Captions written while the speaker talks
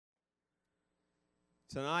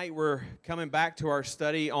Tonight we're coming back to our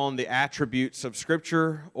study on the attributes of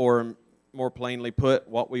Scripture, or more plainly put,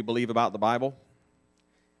 what we believe about the Bible.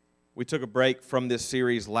 We took a break from this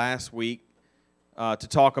series last week to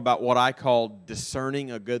talk about what I called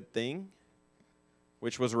discerning a good thing,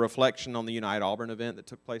 which was a reflection on the Unite Auburn event that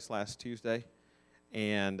took place last Tuesday.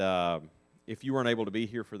 And if you weren't able to be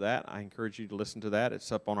here for that, I encourage you to listen to that.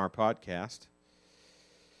 It's up on our podcast.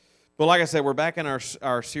 But like I said, we're back in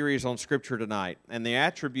our series on Scripture tonight. And the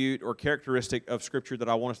attribute or characteristic of Scripture that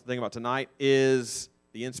I want us to think about tonight is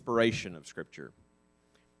the inspiration of Scripture.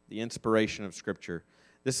 The inspiration of Scripture.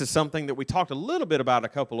 This is something that we talked a little bit about a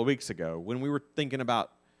couple of weeks ago when we were thinking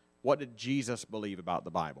about what did Jesus believe about the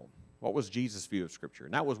Bible. What was Jesus' view of Scripture?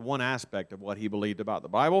 And that was one aspect of what he believed about the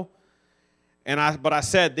Bible. But I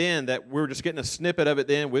said then that we were just getting a snippet of it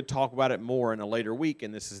then. We'd talk about it more in a later week,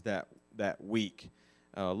 and this is that week.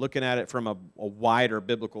 Looking at it from a wider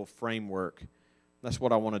biblical framework. That's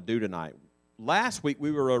what I want to do tonight. Last week,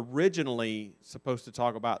 we were originally supposed to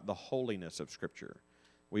talk about the holiness of Scripture.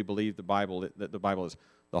 We believe that the Bible is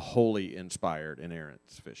the holy, inspired, inerrant,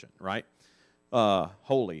 sufficient, right?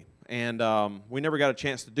 Holy. And we never got a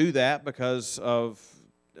chance to do that because of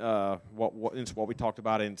what we talked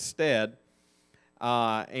about instead.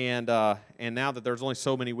 And now that there's only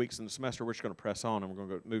so many weeks in the semester, we're just going to press on and we're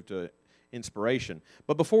going to move to inspiration.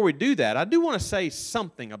 But before we do that, I do want to say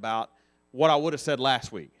something about what I would have said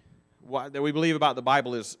last week. That we believe about the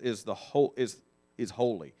Bible is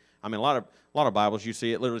holy. I mean, a lot of Bibles you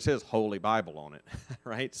see it literally says Holy Bible on it,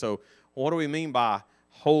 right? So what do we mean by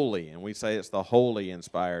holy? And we say it's the holy,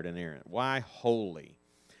 inspired, inerrant. Why holy?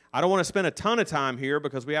 I don't want to spend a ton of time here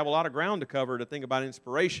because we have a lot of ground to cover to think about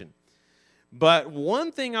inspiration. But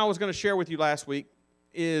one thing I was going to share with you last week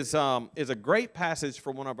is a great passage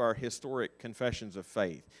from one of our historic confessions of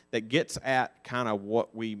faith that gets at kind of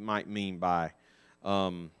what we might mean by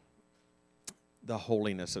the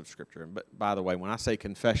holiness of Scripture. But by the way, when I say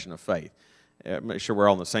confession of faith, make sure we're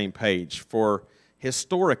all on the same page. For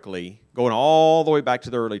historically, going all the way back to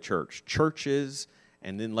the early church, churches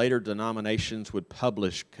and then later denominations would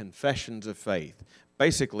publish confessions of faith.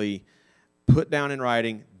 Basically, put down in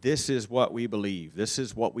writing, this is what we believe. This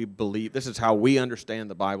is what we believe. This is how we understand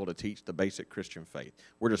the Bible to teach the basic Christian faith.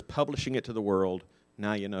 We're just publishing it to the world.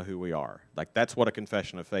 Now you know who we are. Like, that's what a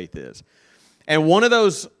confession of faith is. And one of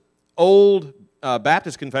those old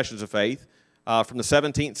Baptist confessions of faith from the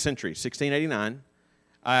 17th century, 1689,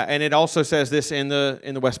 and it also says this in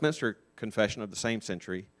the Westminster Confession of the same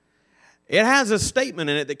century. It has a statement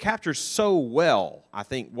in it that captures so well, I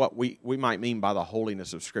think, what we might mean by the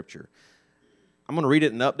holiness of Scripture. I'm going to read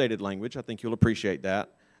it in updated language. I think you'll appreciate that.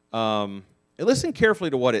 Listen carefully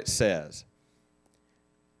to what it says.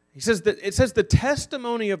 It says the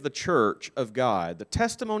testimony of the church of God, the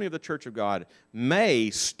testimony of the church of God may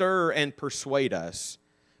stir and persuade us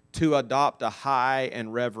to adopt a high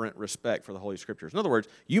and reverent respect for the Holy Scriptures. In other words,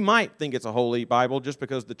 you might think it's a holy Bible just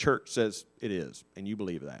because the church says it is, and you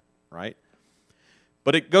believe that, right?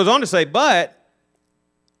 But it goes on to say, but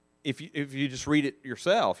if you just read it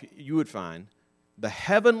yourself, you would find the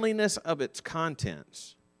heavenliness of its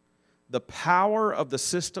contents, the power of the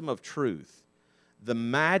system of truth, the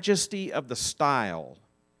majesty of the style,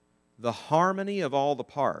 the harmony of all the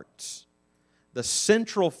parts, the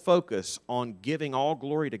central focus on giving all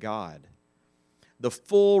glory to God, the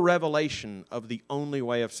full revelation of the only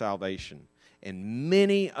way of salvation, and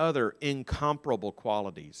many other incomparable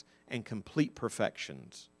qualities and complete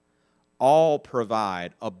perfections, all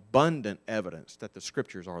provide abundant evidence that the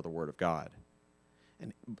Scriptures are the Word of God.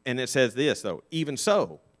 And it says this, though, even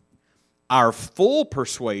so, our full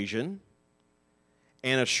persuasion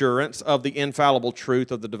and assurance of the infallible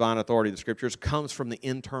truth of the divine authority of the Scriptures comes from the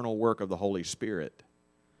internal work of the Holy Spirit,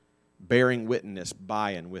 bearing witness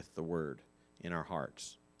by and with the Word in our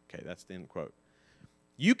hearts. Okay, that's the end quote.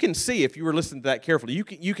 You can see, if you were listening to that carefully,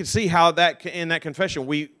 you can see how that in that confession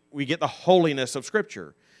we get the holiness of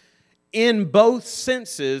Scripture. In both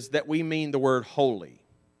senses that we mean the word holy.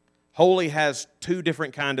 Holy has two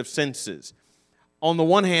different kind of senses. On the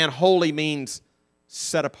one hand, holy means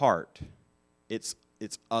set apart. It's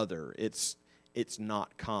other. It's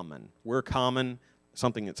not common. We're common.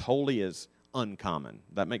 Something that's holy is uncommon.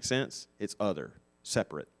 That makes sense? It's other,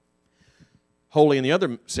 separate. Holy in the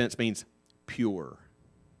other sense means pure,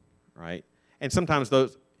 right? And sometimes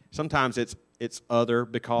it's other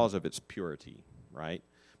because of its purity, right?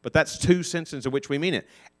 But that's two senses in which we mean it.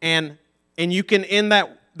 And you can, in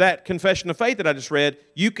that confession of faith that I just read,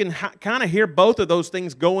 you can kind of hear both of those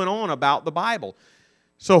things going on about the Bible.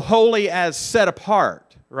 So holy as set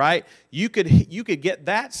apart, right? You could get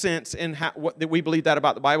that sense in that we believe that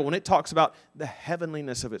about the Bible when it talks about the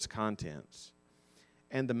heavenliness of its contents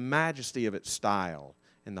and the majesty of its style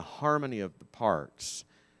and the harmony of the parts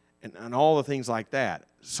and all the things like that.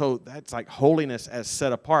 So that's like holiness as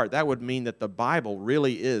set apart. That would mean that the Bible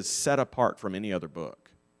really is set apart from any other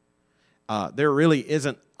book. There really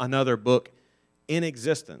isn't another book in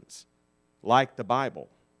existence like the Bible.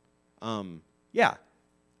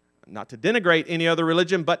 Not to denigrate any other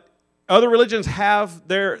religion, but other religions have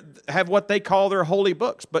what they call their holy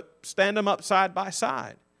books, but stand them up side by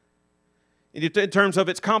side. In terms of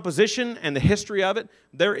its composition and the history of it,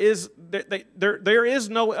 there is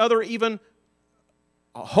no other even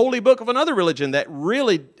holy book of another religion that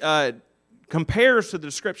really compares to the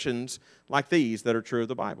descriptions like these that are true of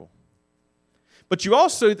the Bible. But you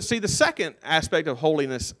also see the second aspect of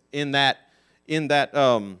holiness in that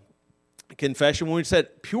confession when we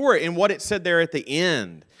said pure, in what it said there at the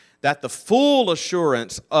end, that the full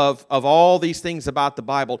assurance of all these things about the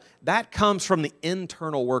Bible, that comes from the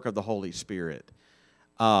internal work of the Holy Spirit.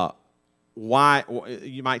 Why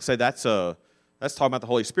you might say that's talking about the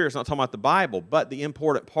Holy Spirit, it's not talking about the Bible, but the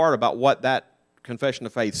important part about what that confession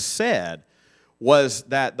of faith said was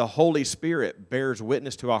that the Holy Spirit bears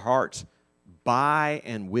witness to our hearts by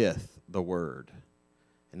and with the Word.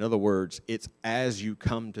 In other words, it's as you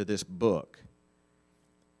come to this book,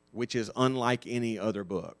 which is unlike any other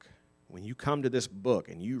book. When you come to this book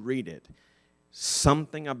and you read it,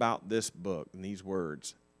 something about this book and these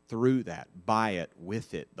words, through that, by it,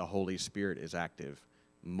 with it, the Holy Spirit is active,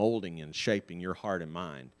 molding and shaping your heart and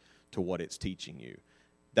mind to what it's teaching you.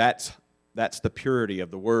 That's the purity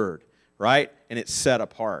of the Word, right? And it's set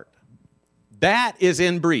apart. That is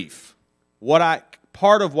in brief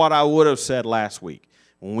part of what I would have said last week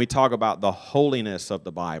when we talk about the holiness of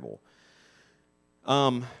the Bible.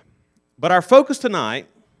 But our focus tonight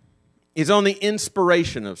is on the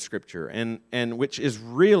inspiration of Scripture, and which is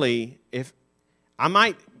really, if I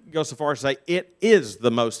might go so far as to say, it is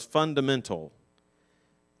the most fundamental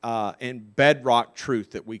and bedrock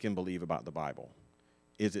truth that we can believe about the Bible,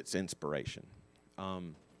 is its inspiration.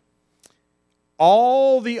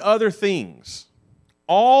 All the other things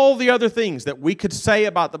that we could say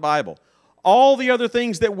about the Bible, all the other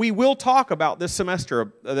things that we will talk about this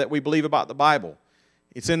semester that we believe about the Bible,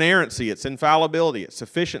 its inerrancy, its infallibility, its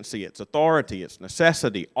sufficiency, its authority, its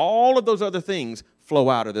necessity, all of those other things flow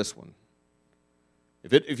out of this one.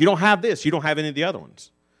 If you don't have this, you don't have any of the other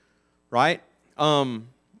ones, right?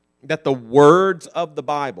 That the words of the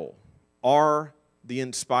Bible are the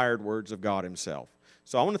inspired words of God Himself.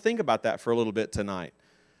 So I want to think about that for a little bit tonight.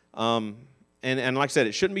 And like I said,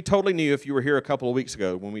 it shouldn't be totally new if you were here a couple of weeks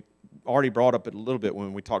ago when we already brought up it a little bit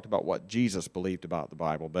when we talked about what Jesus believed about the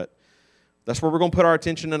Bible. But that's where we're going to put our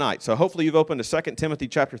attention tonight. So hopefully you've opened to 2 Timothy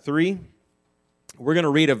chapter 3. We're going to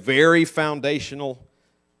read a very foundational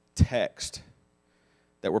text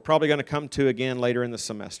that we're probably going to come to again later in the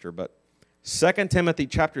semester. But 2 Timothy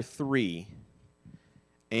chapter 3,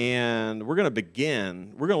 and we're going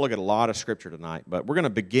to look at a lot of Scripture tonight, but we're going to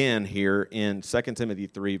begin here in 2 Timothy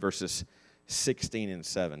 3, verses 16 and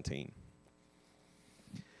 17.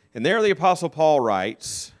 And there the Apostle Paul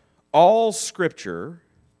writes, "All Scripture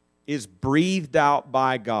is breathed out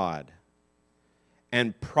by God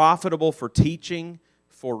and profitable for teaching,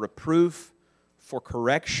 for reproof, for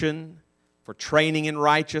correction, for training in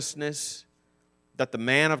righteousness, that the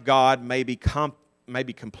man of God may be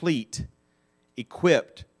complete,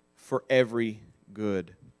 equipped for every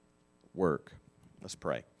good work." Let's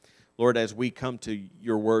pray. Lord, as we come to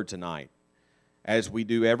your word tonight, as we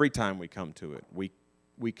do every time we come to it, we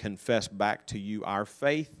confess back to you our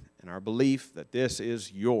faith and our belief that this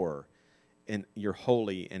is your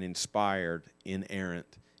holy and inspired,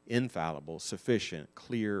 inerrant, infallible, sufficient,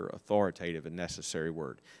 clear, authoritative, and necessary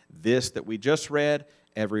word. This that we just read,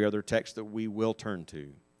 every other text that we will turn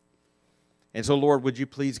to. And so, Lord, would you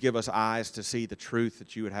please give us eyes to see the truth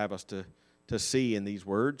that you would have us to see in these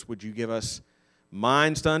words? Would you give us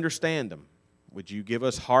minds to understand them? Would you give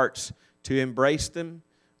us hearts to embrace them?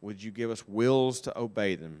 Would you give us wills to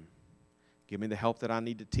obey them? Give me the help that I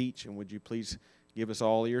need to teach, and would you please give us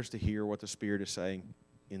all ears to hear what the Spirit is saying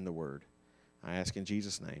in the Word. I ask in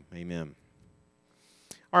Jesus' name, amen.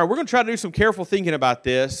 All right, we're going to try to do some careful thinking about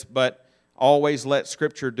this, but always let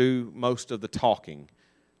Scripture do most of the talking,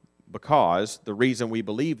 because the reason we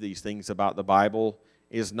believe these things about the Bible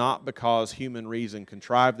is not because human reason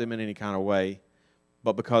contrived them in any kind of way,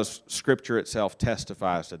 but because Scripture itself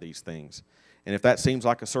testifies to these things. And if that seems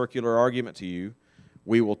like a circular argument to you,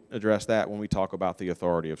 we will address that when we talk about the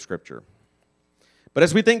authority of Scripture. But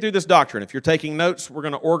as we think through this doctrine, if you're taking notes, we're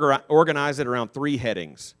going to organize it around three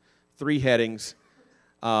headings. Three headings.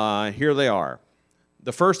 Here they are.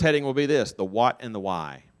 The first heading will be this, the what and the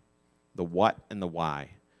why. The what and the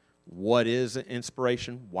why. What is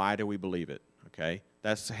inspiration? Why do we believe it? Okay,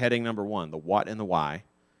 that's heading number one, the what and the why.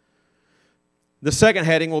 The second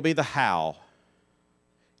heading will be the how.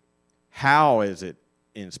 How is it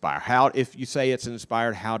inspired? How, if you say it's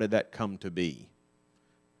inspired, how did that come to be?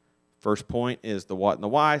 First point is the what and the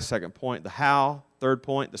why. Second point, the how. Third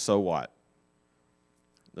point, the so what.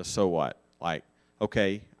 The so what. Like,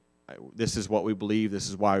 okay, this is what we believe. This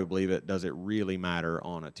is why we believe it. Does it really matter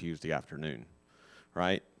on a Tuesday afternoon?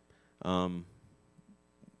 Right?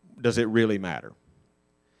 Does it really matter?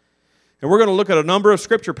 And we're going to look at a number of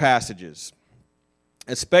scripture passages,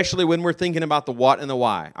 especially when we're thinking about the what and the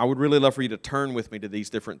why. I would really love for you to turn with me to these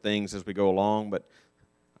different things as we go along, but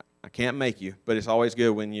I can't make you. But it's always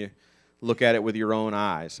good when you look at it with your own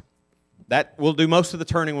eyes. That will do most of the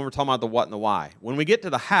turning when we're talking about the what and the why. When we get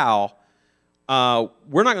to the how,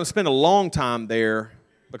 we're not going to spend a long time there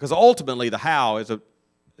because ultimately the how is a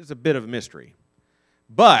bit of a mystery.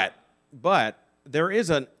 But there is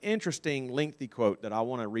an interesting, lengthy quote that I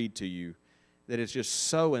want to read to you that is just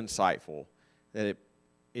so insightful that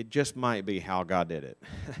it just might be how God did it.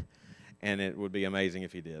 And it would be amazing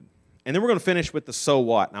if He did. And then we're going to finish with the so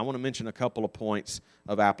what. And I want to mention a couple of points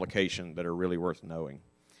of application that are really worth knowing.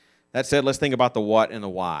 That said, let's think about the what and the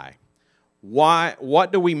why.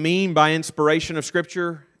 What do we mean by inspiration of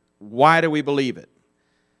Scripture? Why do we believe it?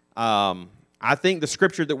 I think the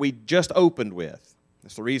Scripture that we just opened with,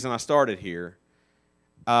 that's the reason I started here,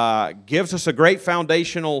 gives us a great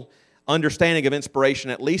foundational understanding of inspiration,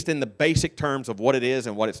 at least in the basic terms of what it is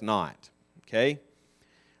and what it's not. Okay?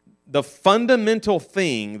 The fundamental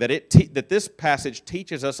thing that this passage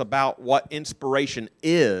teaches us about what inspiration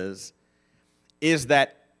is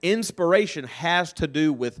that inspiration has to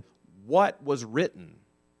do with what was written,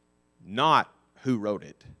 not who wrote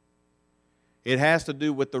it. It has to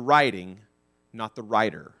do with the writing, not the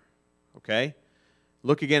writer. Okay?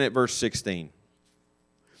 Look again at verse 16.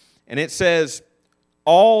 And it says,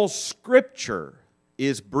 all Scripture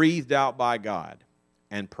is breathed out by God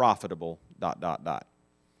and profitable, ...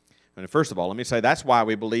 And first of all, let me say that's why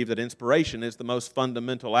we believe that inspiration is the most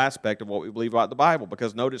fundamental aspect of what we believe about the Bible.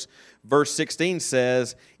 Because notice verse 16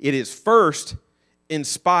 says it is first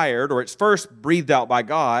inspired, or it's first breathed out by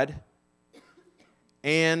God,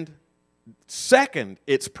 and second,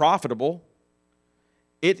 it's profitable.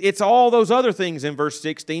 It's all those other things in verse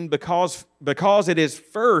 16 because it is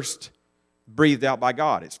first breathed out by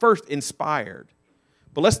God. It's first inspired.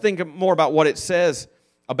 But let's think more about what it says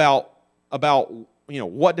about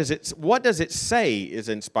what does it say is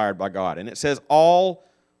inspired by God? And it says all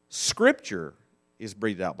Scripture is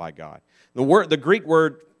breathed out by God. The Greek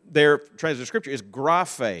word there translated Scripture is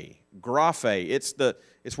graphe. Graphe.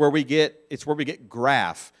 It's where we get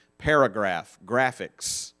graph, paragraph,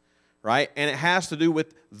 graphics, right? And it has to do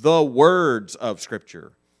with the words of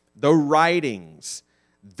Scripture, the writings.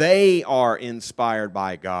 They are inspired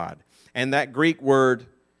by God. And that Greek word,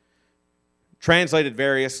 translated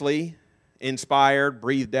variously, inspired,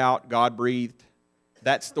 breathed out, God breathed,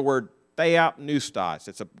 that's the word theopneustos.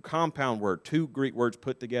 It's a compound word, two Greek words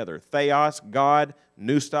put together. Theos, God,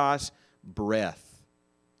 neustos, breath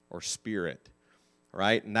or spirit,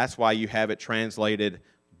 right? And that's why you have it translated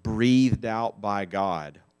breathed out by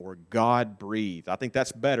God or God breathed. I think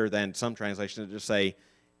that's better than some translations that just say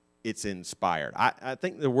it's inspired. I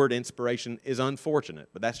think the word inspiration is unfortunate,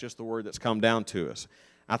 but that's just the word that's come down to us.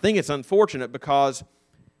 I think it's unfortunate because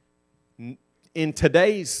in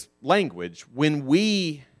today's language, when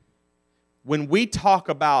we talk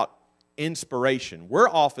about inspiration, we're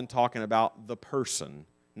often talking about the person,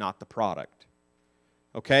 not the product.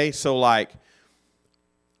 Okay? So like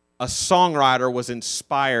a songwriter was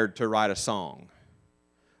inspired to write a song,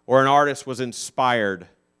 or an artist was inspired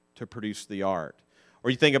to produce the art. Or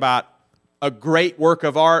you think about a great work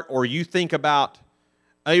of art, or you think about,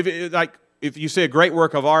 if you say a great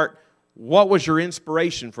work of art, what was your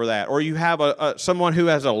inspiration for that? Or you have someone who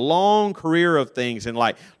has a long career of things, and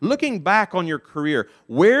like looking back on your career,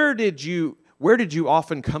 where did you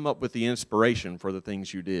often come up with the inspiration for the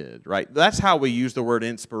things you did, right? That's how we use the word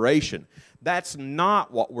inspiration. That's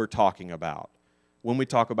not what we're talking about when we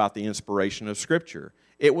talk about the inspiration of Scripture.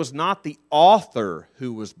 It was not the author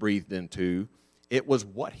who was breathed into. It was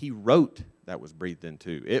what he wrote that was breathed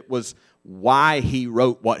into. It was why he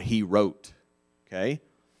wrote what he wrote, okay?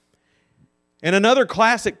 And another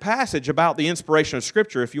classic passage about the inspiration of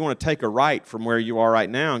Scripture, if you want to take a right from where you are right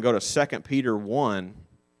now and go to 2 Peter 1.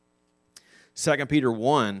 2 Peter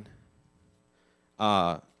 1,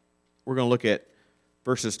 we're going to look at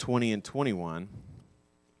verses 20 and 21.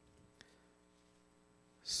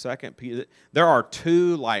 2 Peter. There are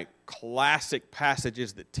two like classic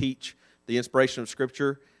passages that teach the inspiration of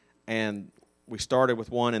Scripture, and we started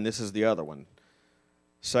with one, and this is the other one.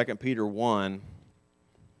 2 Peter 1.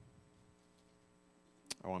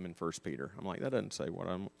 Oh, I'm in 1 Peter. I'm like, that doesn't say what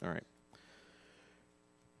I'm... All right.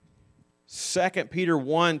 2 Peter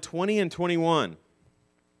 1, 20 and 21.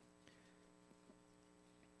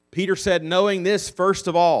 Peter said, knowing this first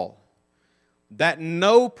of all, that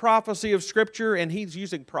no prophecy of Scripture, and he's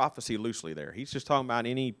using prophecy loosely there. He's just talking about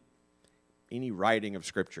any writing of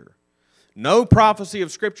Scripture. No prophecy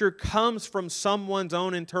of Scripture comes from someone's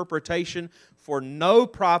own interpretation, for no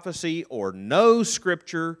prophecy or no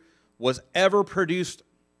Scripture was ever produced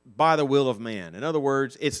by the will of man. In other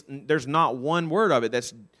words, there's not one word of it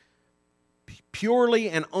that's purely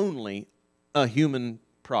and only a human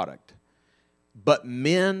product. But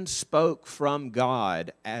men spoke from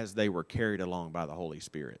God as they were carried along by the Holy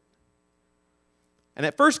Spirit. And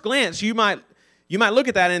at first glance, you might look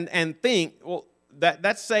at that and think, well,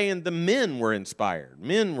 that's saying the men were inspired.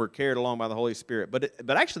 Men were carried along by the Holy Spirit. But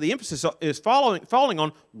actually the emphasis is falling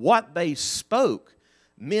on what they spoke.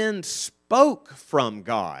 Men spoke from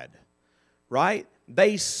God, right?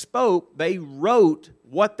 They spoke, they wrote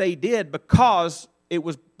what they did because it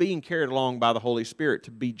was being carried along by the Holy Spirit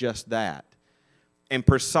to be just that. And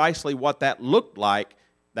precisely what that looked like,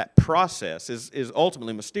 that process, is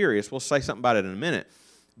ultimately mysterious. We'll say something about it in a minute.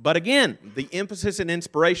 But again, the emphasis and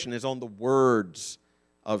inspiration is on the words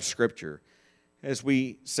of Scripture. As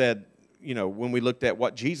we said, when we looked at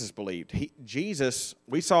what Jesus believed.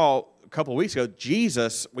 We saw a couple of weeks ago,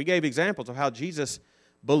 we gave examples of how Jesus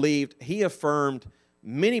believed. He affirmed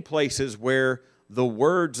many places where the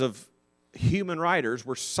words of human writers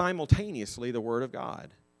were simultaneously the Word of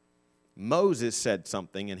God. Moses said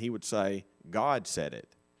something, and he would say, God said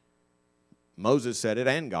it. Moses said it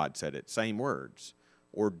and God said it, same words.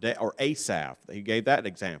 Or Asaph, he gave that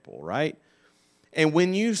example, right? And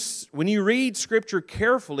when you read Scripture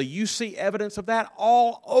carefully, you see evidence of that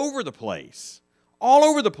all over the place. All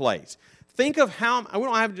over the place. Think of how, we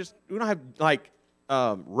don't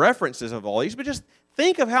have references of all these, but just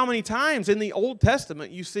think of how many times in the Old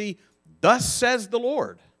Testament you see, thus says the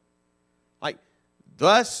Lord.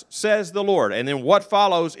 Thus says the Lord. And then what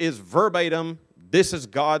follows is verbatim, this is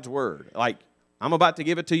God's word. I'm about to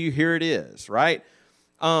give it to you, here it is, right?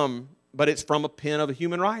 But it's from a pen of a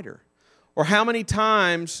human writer. Or how many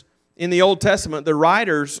times in the Old Testament, the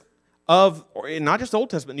writers of, or not just the Old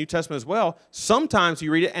Testament, New Testament as well, sometimes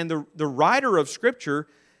you read it and the writer of Scripture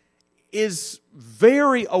is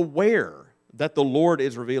very aware that the Lord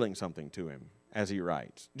is revealing something to him as he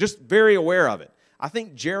writes. Just very aware of it. I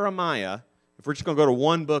think Jeremiah, if we're just going to go to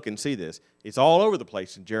one book and see this, it's all over the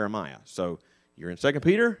place in Jeremiah. So you're in 2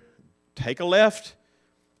 Peter, take a left,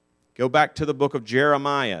 go back to the book of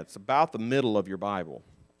Jeremiah. It's about the middle of your Bible.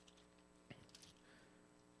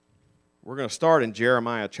 We're going to start in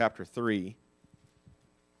Jeremiah chapter 3.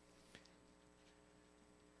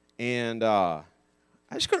 And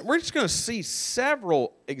we're just going to see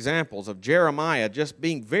several examples of Jeremiah just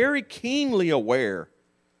being very keenly aware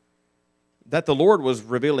that the Lord was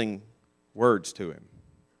revealing words to him.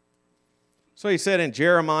 So he said in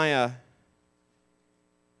Jeremiah,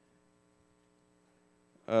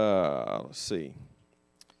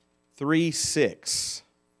 3:6.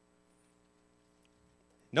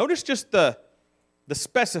 Notice just the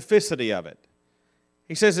specificity of it.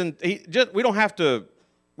 He says, we don't have to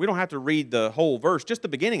read the whole verse, just the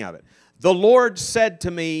beginning of it. The Lord said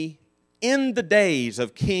to me in the days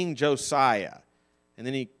of King Josiah. And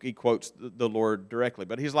then he quotes the Lord directly.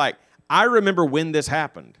 But he's like, I remember when this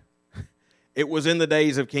happened. It was in the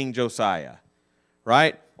days of King Josiah.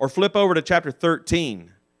 Right? Or flip over to chapter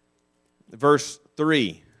 13, verse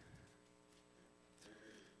 3.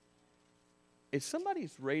 Is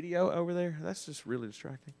somebody's radio over there? That's just really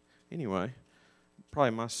distracting. Anyway,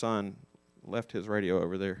 probably my son left his radio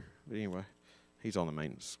over there. But anyway, he's on the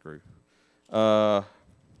maintenance screw. Or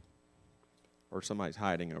somebody's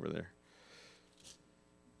hiding over there.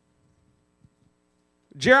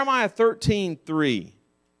 Jeremiah 13:3.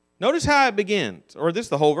 Notice how it begins, or this is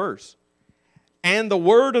the whole verse. And the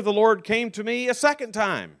word of the Lord came to me a second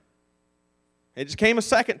time. It just came a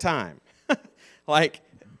second time.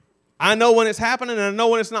 I know when it's happening and I know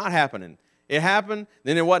when it's not happening. It happened,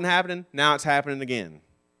 then it wasn't happening, now it's happening again.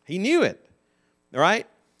 He knew it, all right?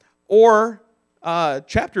 Or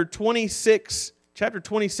chapter 26,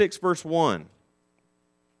 verse 1.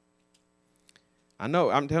 I know,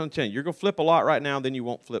 I'm telling you, you're going to flip a lot right now, then you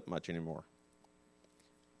won't flip much anymore.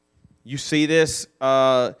 You see this,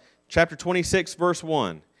 chapter 26, verse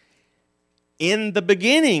 1. In the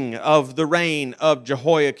beginning of the reign of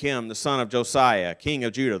Jehoiakim, the son of Josiah, king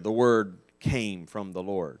of Judah, the word came from the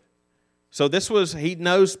Lord. So this was, he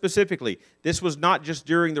knows specifically, this was not just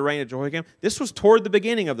during the reign of Jehoiakim, this was toward the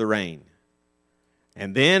beginning of the reign.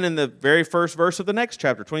 And then in the very first verse of the next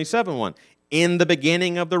chapter, 27:1, in the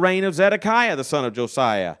beginning of the reign of Zedekiah, the son of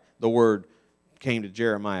Josiah, the word came to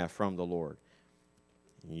Jeremiah from the Lord.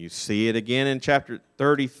 You see it again in chapter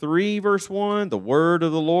 33, verse 1, the word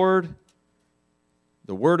of the Lord.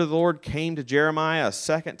 The word of the Lord came to Jeremiah a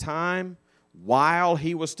second time while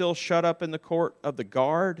he was still shut up in the court of the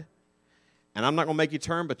guard. And I'm not going to make you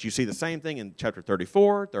turn, but you see the same thing in chapter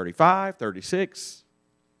 34, 35, 36.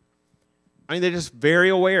 I mean, they're just very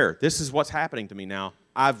aware. This is what's happening to me now.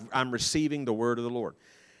 I'm receiving the word of the Lord.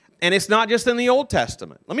 And it's not just in the Old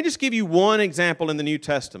Testament. Let me just give you one example in the New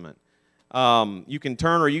Testament. You can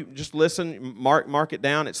turn or you just listen, mark it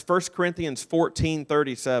down. It's 1 Corinthians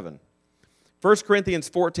 14:37. 1 Corinthians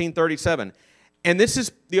 14:37. And this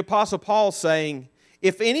is the Apostle Paul saying,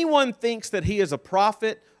 if anyone thinks that he is a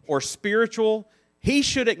prophet or spiritual, he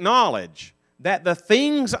should acknowledge that the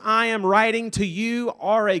things I am writing to you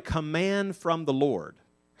are a command from the Lord.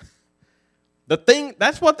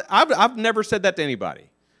 That's what, I've never said that to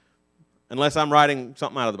anybody, unless I'm writing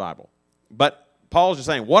something out of the Bible. But Paul's just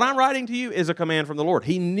saying, what I'm writing to you is a command from the Lord.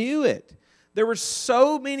 He knew it. There were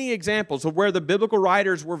so many examples of where the biblical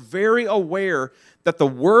writers were very aware that the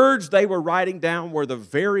words they were writing down were the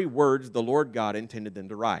very words the Lord God intended them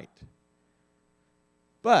to write.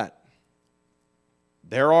 But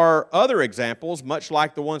there are other examples, much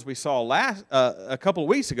like the ones we saw a couple of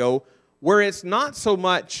weeks ago, where it's not so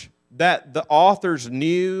much that the authors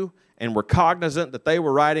knew and were cognizant that they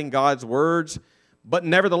were writing God's words, but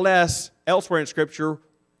nevertheless, elsewhere in Scripture,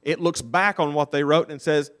 it looks back on what they wrote and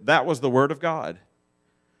says, that was the Word of God.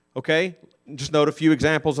 Okay? Just note a few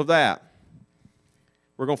examples of that.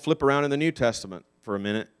 We're going to flip around in the New Testament for a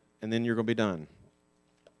minute, and then you're going to be done.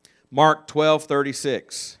 Mark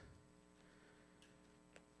 12:36.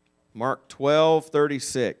 Mark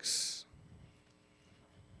 12:36.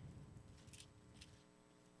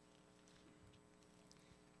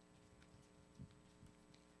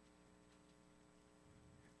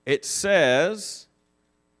 It says,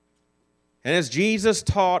 and as Jesus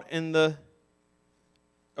taught in the,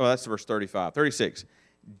 that's verse 35, 36.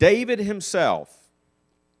 David himself,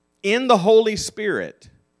 in the Holy Spirit,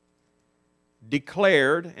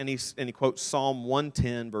 declared, and he quotes Psalm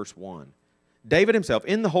 110, verse 1. David himself,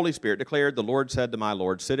 in the Holy Spirit, declared, the Lord said to my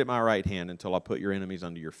Lord, sit at my right hand until I put your enemies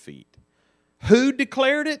under your feet. Who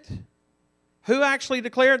declared it? Who actually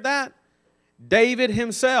declared that? David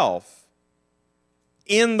himself,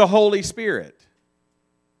 in the Holy Spirit.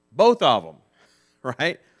 Both of them,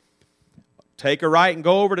 right? Take a right and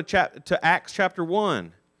go over to Acts chapter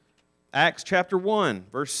 1. Acts chapter 1,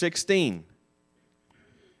 verse 16.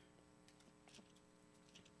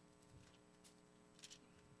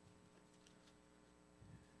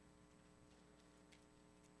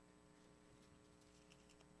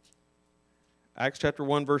 Acts chapter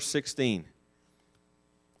 1, verse 16.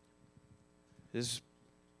 His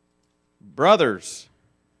brothers,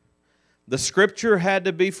 the Scripture had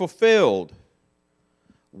to be fulfilled,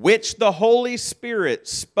 which the Holy Spirit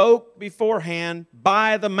spoke beforehand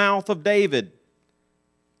by the mouth of David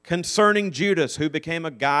concerning Judas, who became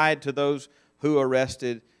a guide to those who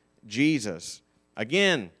arrested Jesus.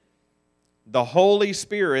 Again, the Holy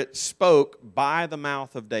Spirit spoke by the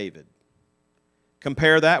mouth of David.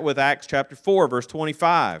 Compare that with Acts chapter 4, verse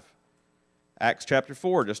 25. Acts chapter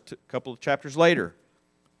 4, just a couple of chapters later.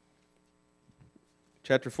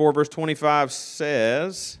 Chapter 4, verse 25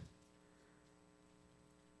 says,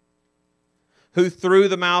 who through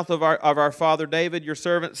the mouth of our father David, your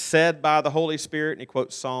servant, said by the Holy Spirit, and he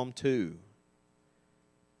quotes Psalm 2.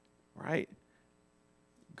 Right?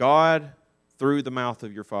 God through the mouth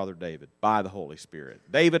of your father David, by the Holy Spirit.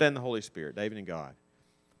 David and the Holy Spirit, David and God.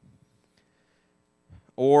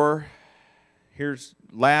 Or, here's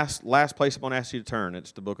last place I'm going to ask you to turn.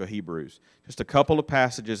 It's the book of Hebrews. Just a couple of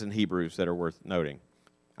passages in Hebrews that are worth noting.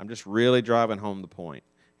 I'm just really driving home the point,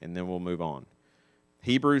 and then we'll move on.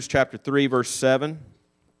 Hebrews chapter 3, verse 7.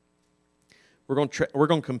 We're going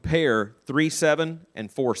to compare 3:7 and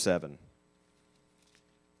 4:7.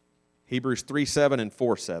 Hebrews 3:7 and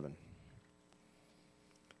 4:7.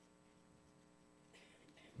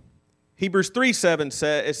 Hebrews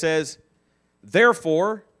 3:7 says,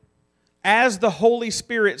 therefore, as the Holy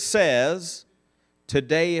Spirit says,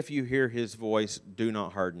 today if you hear His voice, do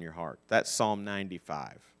not harden your heart. That's Psalm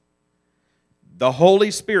 95. The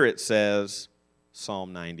Holy Spirit says,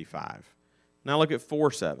 Psalm 95. Now look at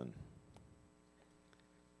 4:7.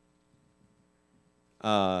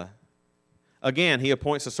 Again, he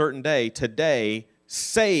appoints a certain day, today,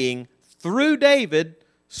 saying through David,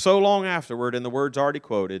 so long afterward, in the words already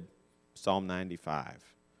quoted, Psalm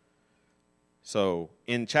 95. So,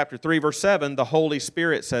 in chapter 3, verse 7, the Holy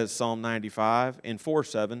Spirit says Psalm 95. In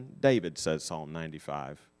 4:7, David says Psalm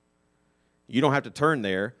 95. You don't have to turn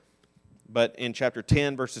there, but in chapter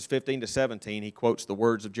 10, verses 15 to 17, he quotes the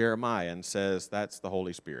words of Jeremiah and says that's the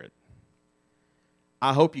Holy Spirit.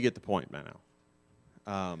 I hope you get the point by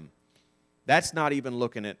now. That's not even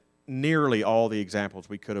looking at nearly all the examples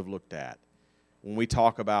we could have looked at. When we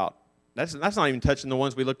talk about, that's not even touching the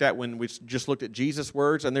ones we looked at when we just looked at Jesus'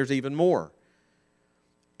 words, and there's even more.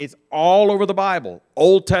 It's all over the Bible.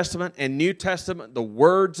 Old Testament and New Testament, the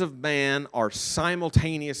words of man are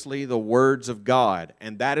simultaneously the words of God.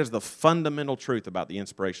 And that is the fundamental truth about the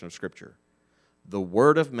inspiration of Scripture. The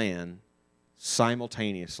word of man,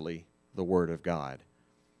 simultaneously the word of God.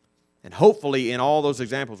 And hopefully in all those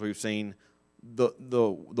examples we've seen, the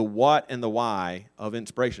what and the why of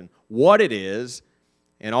inspiration. What it is,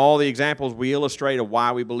 and all the examples we illustrate of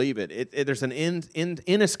why we believe it. There's an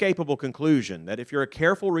inescapable conclusion that if you're a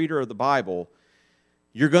careful reader of the Bible,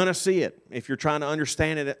 you're going to see it if you're trying to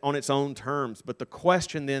understand it on its own terms. But the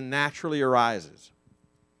question then naturally arises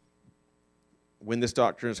when this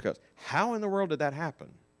doctrine is discussed. How in the world did that happen?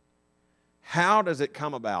 How does it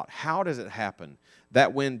come about? How does it happen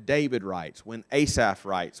that when David writes, when Asaph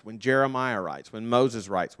writes, when Jeremiah writes, when Moses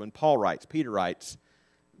writes, when Paul writes, Peter writes,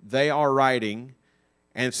 they are writing,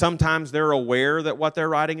 and sometimes they're aware that what they're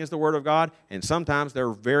writing is the Word of God, and sometimes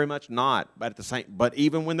they're very much not. But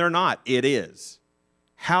even when they're not, it is.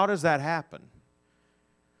 How does that happen?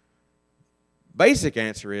 Basic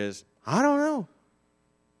answer is, I don't know.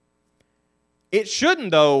 It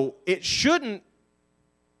shouldn't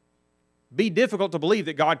be difficult to believe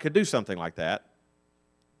that God could do something like that.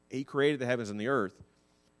 He created the heavens and the earth.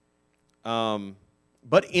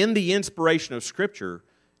 But in the inspiration of Scripture,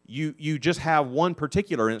 you just have one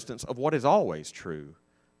particular instance of what is always true,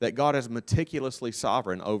 that God is meticulously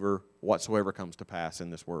sovereign over whatsoever comes to pass in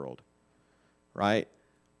this world, right?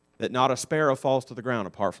 That not a sparrow falls to the ground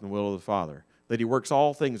apart from the will of the Father, that He works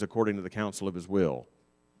all things according to the counsel of His will.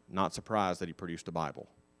 Not surprised that He produced a Bible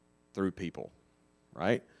through people,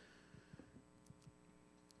 right?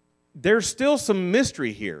 There's still some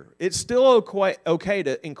mystery here. It's still okay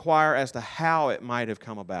to inquire as to how it might have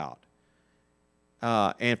come about.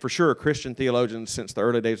 And for sure, Christian theologians since the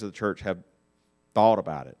early days of the church have thought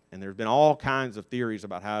about it. And there have been all kinds of theories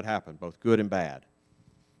about how it happened, both good and bad,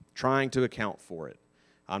 trying to account for it.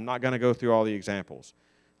 I'm not going to go through all the examples.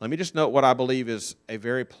 Let me just note what I believe is a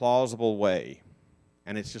very plausible way,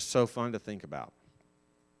 and it's just so fun to think about.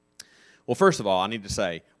 Well, first of all, I need to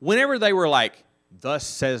say, whenever they were like, thus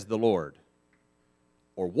says the Lord,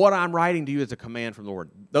 or what I'm writing to you is a command from the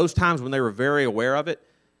Lord, those times when they were very aware of it,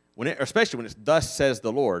 especially when it's thus says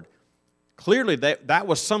the Lord, clearly that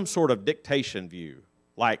was some sort of dictation view.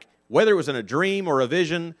 Like, whether it was in a dream or a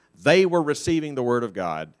vision, they were receiving the Word of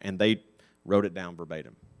God, and they wrote it down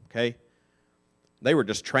verbatim, okay? They were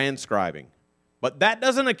just transcribing. But that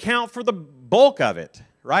doesn't account for the bulk of it,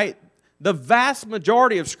 right? The vast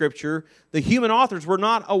majority of Scripture, the human authors were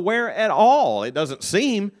not aware at all. It doesn't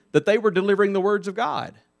seem that they were delivering the words of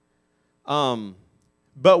God.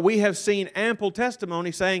 But we have seen ample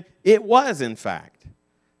testimony saying it was, in fact.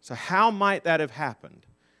 So how might that have happened?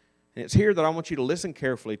 And it's here that I want you to listen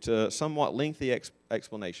carefully to a somewhat lengthy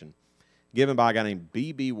explanation given by a guy named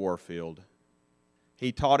B.B. Warfield.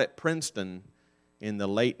 He taught at Princeton in the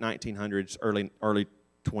late 1900s, early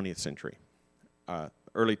 20th century.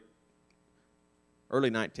 Late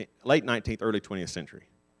 19th, early 20th century.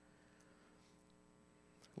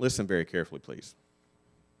 Listen very carefully, please.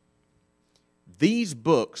 These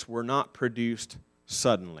books were not produced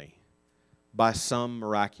suddenly by some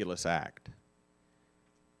miraculous act,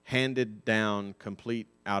 handed down complete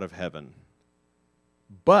out of heaven.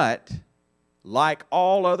 But, like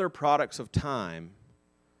all other products of time,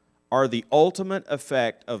 are the ultimate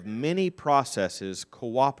effect of many processes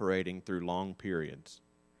cooperating through long periods.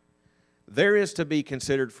 There is to be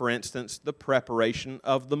considered, for instance, the preparation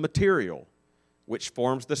of the material, which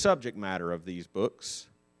forms the subject matter of these books,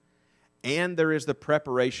 and there is the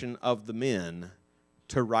preparation of the men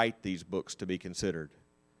to write these books to be considered.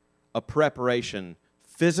 A preparation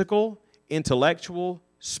physical, intellectual,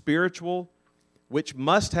 spiritual, which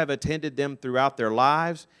must have attended them throughout their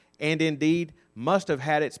lives, and indeed must have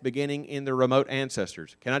had its beginning in their remote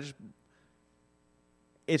ancestors.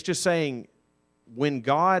 It's just saying, when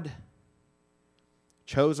God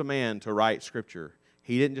chose a man to write Scripture,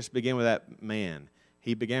 He didn't just begin with that man.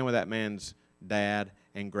 He began with that man's dad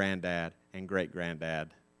and granddad and great-granddad.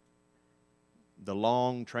 The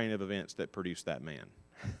long train of events that produced that man.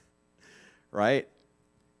 Right?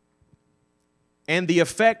 And the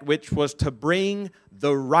effect which was to bring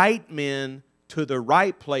the right men to the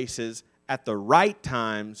right places at the right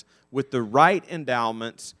times with the right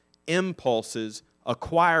endowments, impulses,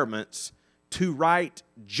 acquirements to write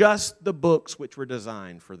just the books which were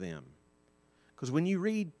designed for them. Because when you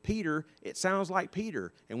read Peter, it sounds like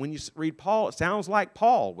Peter. And when you read Paul, it sounds like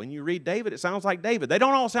Paul. When you read David, it sounds like David. They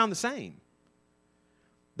don't all sound the same.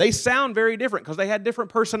 They sound very different because they had different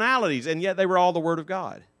personalities, and yet they were all the Word of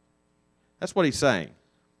God. That's what he's saying.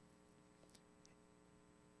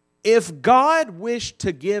 If God wished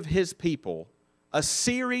to give His people a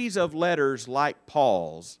series of letters like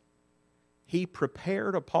Paul's, He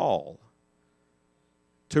prepared a Paul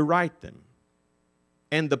to write them.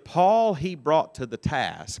 And the Paul He brought to the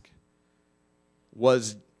task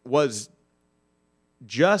was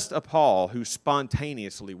just a Paul who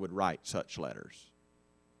spontaneously would write such letters.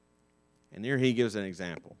 And here he gives an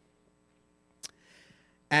example.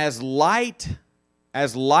 As light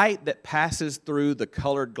that passes through the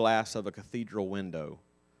colored glass of a cathedral window,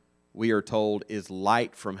 we are told, is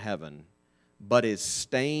light from heaven, but is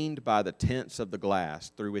stained by the tints of the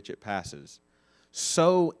glass through which it passes,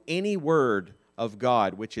 so any word of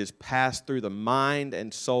God which is passed through the mind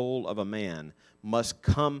and soul of a man must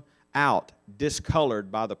come out discolored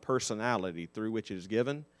by the personality through which it is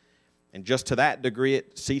given. And just to that degree,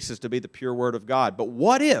 it ceases to be the pure Word of God. But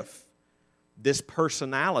what if this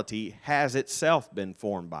personality has itself been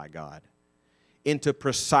formed by God into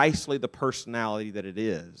precisely the personality that it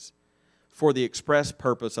is for the express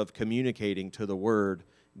purpose of communicating to the Word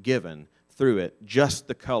given through it just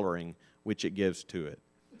the coloring which it gives to it?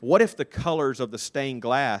 What if the colors of the stained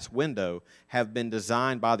glass window have been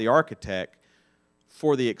designed by the architect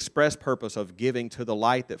for the express purpose of giving to the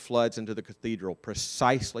light that floods into the cathedral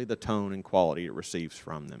precisely the tone and quality it receives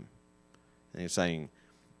from them? And he's saying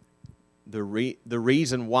the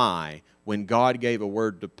reason why when God gave a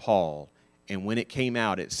word to Paul and when it came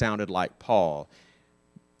out it sounded like Paul,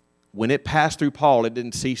 when it passed through Paul it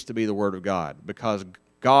didn't cease to be the Word of God because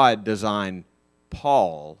God designed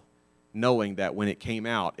Paul knowing that when it came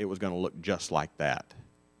out it was going to look just like that.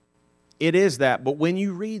 It is that, but when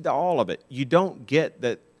you read all of it, you don't get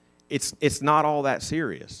that it's not all that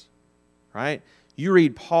serious, right? You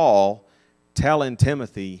read Paul telling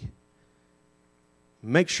Timothy,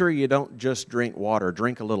 make sure you don't just drink water,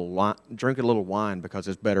 drink a little wine because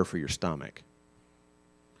it's better for your stomach.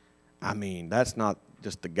 I mean, that's not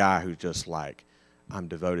just the guy who's just like, I'm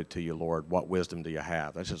devoted to you, Lord. What wisdom do you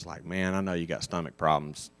have? That's just like, man, I know you got stomach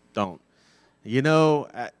problems. Don't, you know.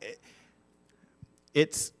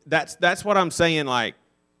 That's what I'm saying. Like,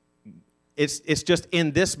 it's just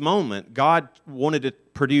in this moment, God wanted to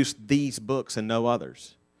produce these books and no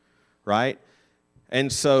others, right?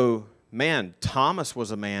 And so, man, Thomas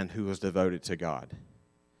was a man who was devoted to God.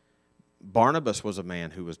 Barnabas was a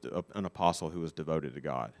man who was an apostle who was devoted to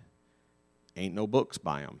God. Ain't no books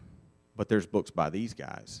by him, but there's books by these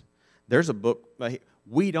guys. There's a book,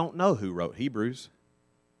 we don't know who wrote Hebrews,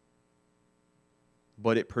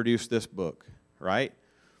 but it produced this book. Right?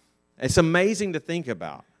 It's amazing to think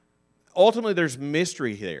about. Ultimately, there's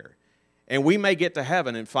mystery here. And we may get to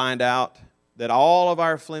heaven and find out that all of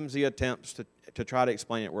our flimsy attempts to try to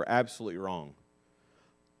explain it were absolutely wrong.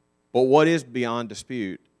 But what is beyond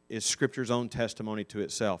dispute is Scripture's own testimony to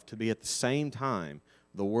itself, to be at the same time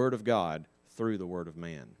the Word of God through the Word of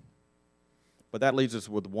man. But that leaves us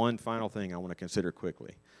with one final thing I want to consider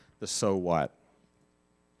quickly. The so what.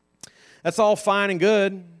 That's all fine and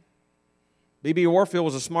good. B.B. Warfield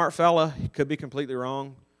was a smart fella. He could be completely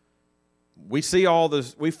wrong. We see all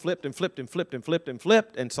this. We flipped and flipped and flipped and flipped and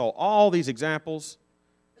flipped and saw all these examples.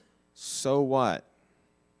 So what?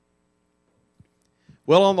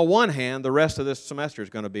 Well, on the one hand, the rest of this semester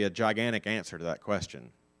is going to be a gigantic answer to that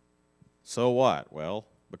question. So what? Well,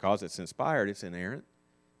 because it's inspired, it's inerrant.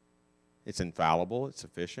 It's infallible. It's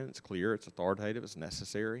sufficient. It's clear. It's authoritative. It's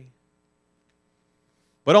necessary.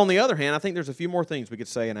 But on the other hand, I think there's a few more things we could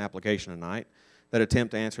say in application tonight that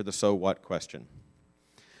attempt to answer the so what question.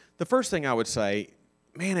 The first thing I would say,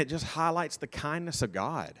 man, it just highlights the kindness of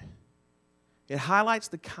God. It highlights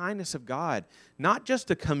the kindness of God, not just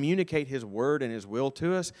to communicate His word and His will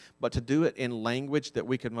to us, but to do it in language that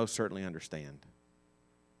we could most certainly understand.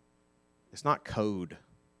 It's not code.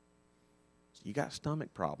 You got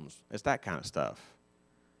stomach problems. It's that kind of stuff.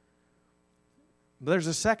 But there's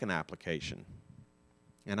a second application.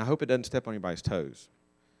 And I hope it doesn't step on anybody's toes.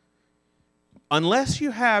 unless you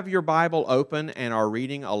have your Bible open and are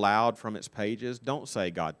reading aloud from its pages, don't say,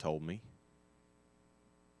 God told me.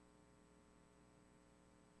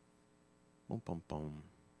 Boom, boom, boom.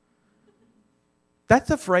 That's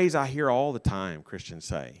a phrase I hear all the time Christians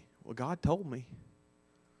say. Well, God told me.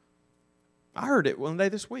 I heard it one day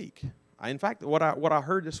this week. In fact, what I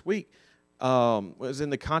heard this week was in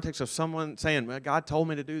the context of someone saying, well, God told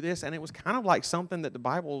me to do this, and it was kind of like something that the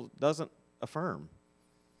Bible doesn't affirm.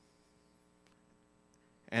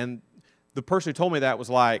 And the person who told me that was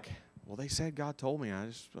like, well, they said God told me. I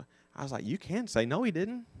was like, you can say, no, He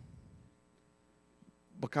didn't.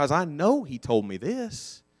 Because I know He told me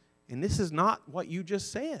this, and this is not what you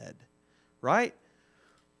just said, right?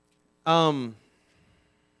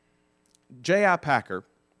 J.I. Packer,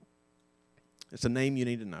 it's a name you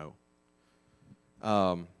need to know.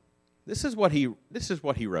 This is what he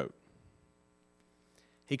wrote.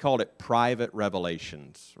 He called it private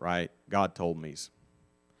revelations, right? God told me.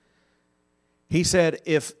 He said,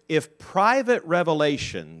 if private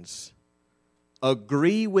revelations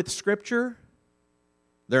agree with Scripture,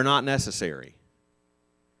 they're not necessary.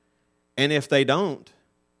 And if they don't,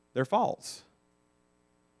 they're false.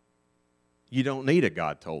 You don't need a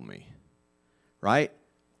God told me, right?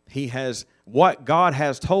 What God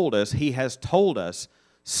has told us, He has told us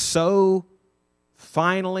so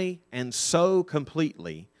finally and so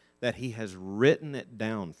completely that He has written it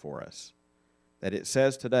down for us. That it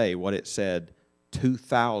says today what it said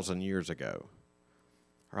 2,000 years ago,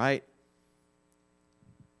 right?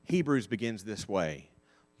 Hebrews begins this way.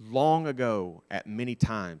 Long ago, at many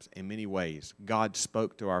times, in many ways, God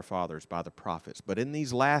spoke to our fathers by the prophets. But in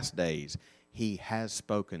these last days, He has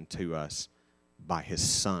spoken to us by His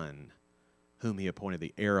Son, whom He appointed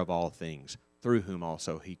the heir of all things, through whom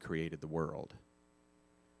also He created the world.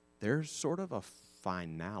 There's sort of a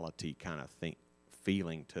finality kind of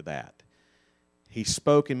feeling to that. He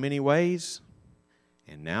spoke in many ways,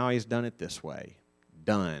 and now He's done it this way.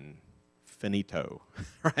 Done. Finito.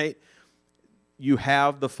 Right? You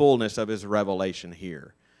have the fullness of His revelation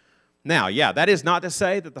here. Now, yeah, that is not to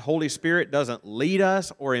say that the Holy Spirit doesn't lead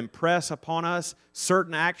us or impress upon us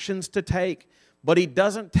certain actions to take, but He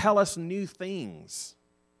doesn't tell us new things.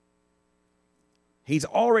 He's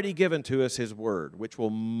already given to us His Word, which will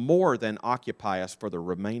more than occupy us for the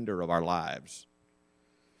remainder of our lives.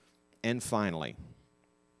 And finally,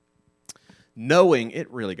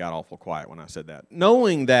 it really got awful quiet when I said that,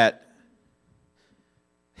 knowing that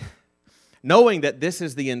this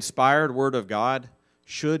is the inspired Word of God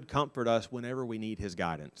should comfort us whenever we need His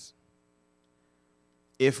guidance.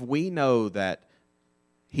 If we know that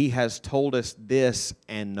He has told us this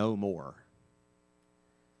and no more,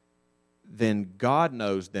 then God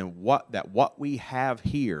knows that what we have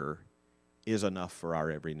here is enough for our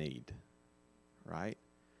every need, right?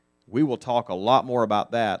 We will talk a lot more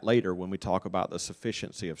about that later when we talk about the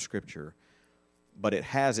sufficiency of Scripture, but it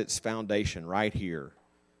has its foundation right here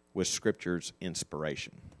with Scripture's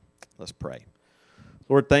inspiration. Let's pray.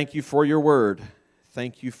 Lord, thank You for Your Word.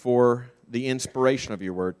 Thank You for the inspiration of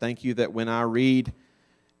Your Word. Thank You that when I read,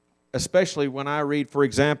 especially when I read, for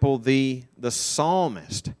example, the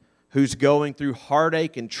psalmist who's going through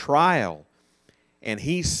heartache and trial, and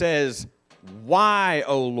he says, "Why,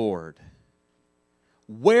 O Lord?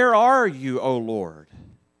 Where are You, O Lord?"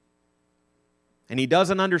 And he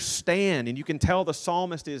doesn't understand, and you can tell the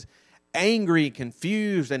psalmist is angry,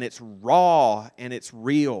 confused, and it's raw and it's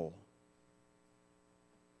real.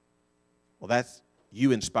 Well,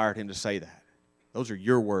 You inspired him to say that. Those are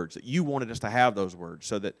Your words, that You wanted us to have those words,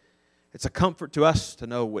 so that it's a comfort to us to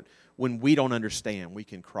know when we don't understand, we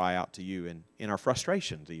can cry out to You in our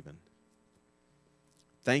frustrations even.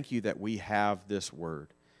 Thank You that we have this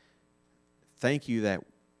Word. Thank You that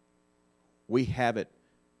we have it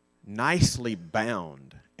nicely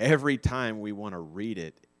bound. Every time we want to read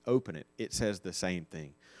it, open it, it says the same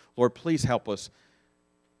thing. Lord, please help us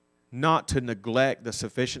not to neglect the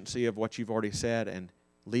sufficiency of what You've already said and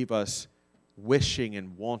leave us wishing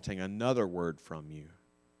and wanting another word from You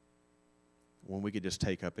when we could just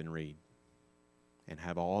take up and read and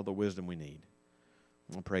have all the wisdom we need.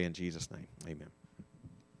 I'll pray in Jesus' name. Amen.